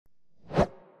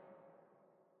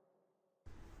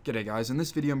G'day guys, in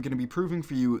this video I'm going to be proving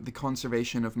for you the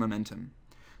conservation of momentum.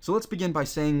 So let's begin by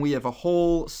saying we have a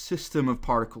whole system of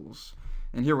particles.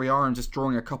 And here we are, I'm just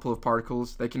drawing a couple of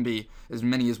particles. They can be as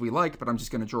many as we like, but I'm just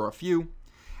going to draw a few.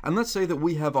 And let's say that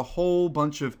we have a whole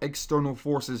bunch of external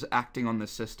forces acting on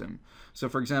this system. So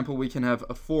for example, we can have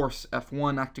a force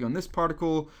F1 acting on this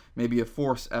particle, maybe a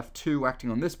force F2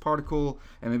 acting on this particle,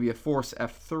 and maybe a force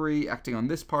F3 acting on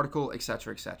this particle,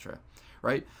 etc., etc.,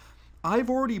 right?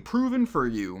 I've already proven for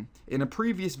you in a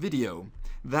previous video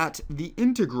that the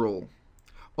integral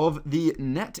of the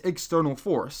net external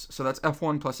force, so that's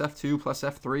F1 plus F2 plus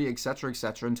F3,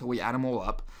 etc., until we add them all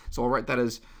up. So I'll write that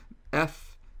as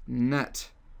F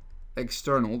net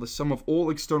external, the sum of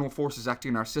all external forces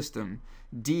acting in our system,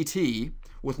 dt,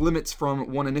 with limits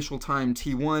from one initial time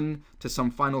t1 to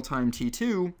some final time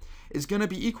t2, is going to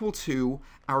be equal to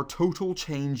our total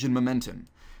change in momentum.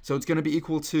 So it's going to be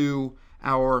equal to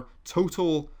our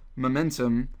total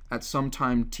momentum at some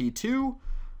time t2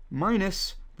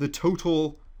 minus the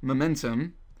total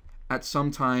momentum at some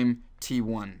time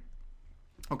t1.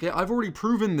 Okay, I've already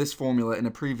proven this formula in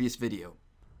a previous video,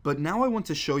 but now I want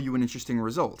to show you an interesting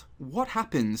result. What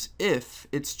happens if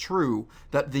it's true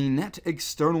that the net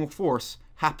external force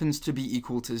happens to be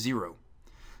equal to 0?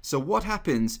 So what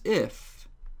happens if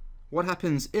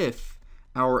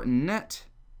our net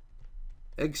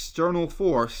external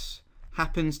force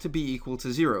happens to be equal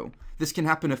to 0? This can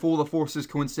happen if all the forces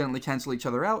coincidentally cancel each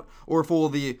other out, or if all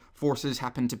the forces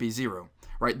happen to be 0,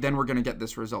 right? Then we're going to get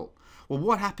this result. Well,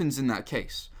 what happens in that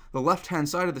case? The left-hand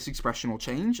side of this expression will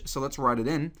change, so let's write it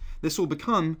in. This will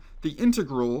become the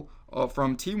integral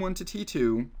from t1 to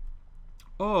t2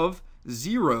 of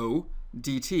 0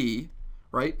 dt,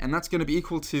 right? And that's going to be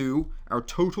equal to our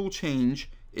total change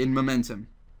in momentum.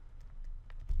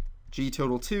 G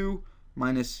total 2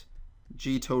 minus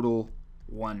G total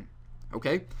 1.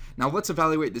 Okay, now let's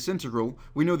evaluate this integral.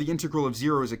 We know the integral of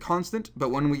 0 is a constant, but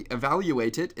when we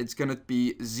evaluate it, it's going to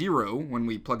be 0 when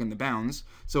we plug in the bounds.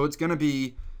 So it's going to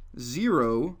be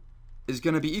 0 is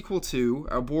going to be equal to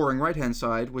our boring right-hand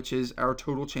side, which is our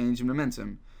total change in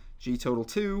momentum. G total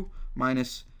 2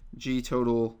 minus G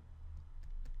total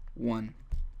 1.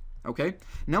 Okay,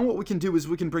 now what we can do is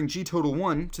we can bring G total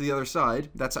 1 to the other side.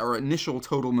 That's our initial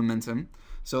total momentum.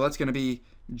 So that's going to be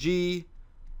G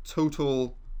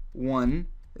total 1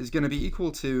 is going to be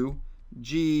equal to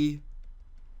G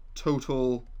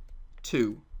total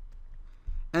 2.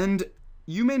 And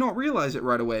you may not realize it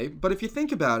right away, but if you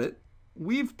think about it,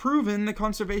 we've proven the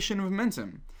conservation of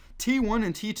momentum. T1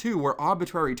 and T2 were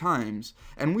arbitrary times,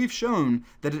 and we've shown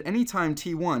that at any time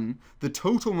T1, the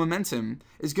total momentum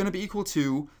is going to be equal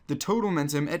to the total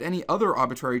momentum at any other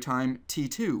arbitrary time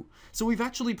T2. So we've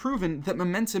actually proven that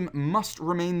momentum must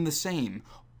remain the same,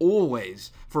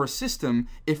 always, for a system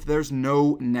if there's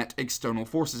no net external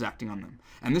forces acting on them.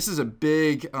 And this is a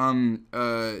big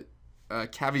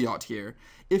caveat here.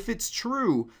 If it's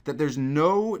true that there's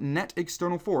no net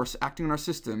external force acting on our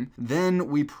system, then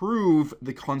we prove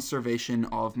the conservation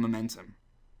of momentum.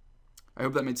 I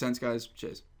hope that made sense, guys.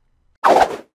 Cheers.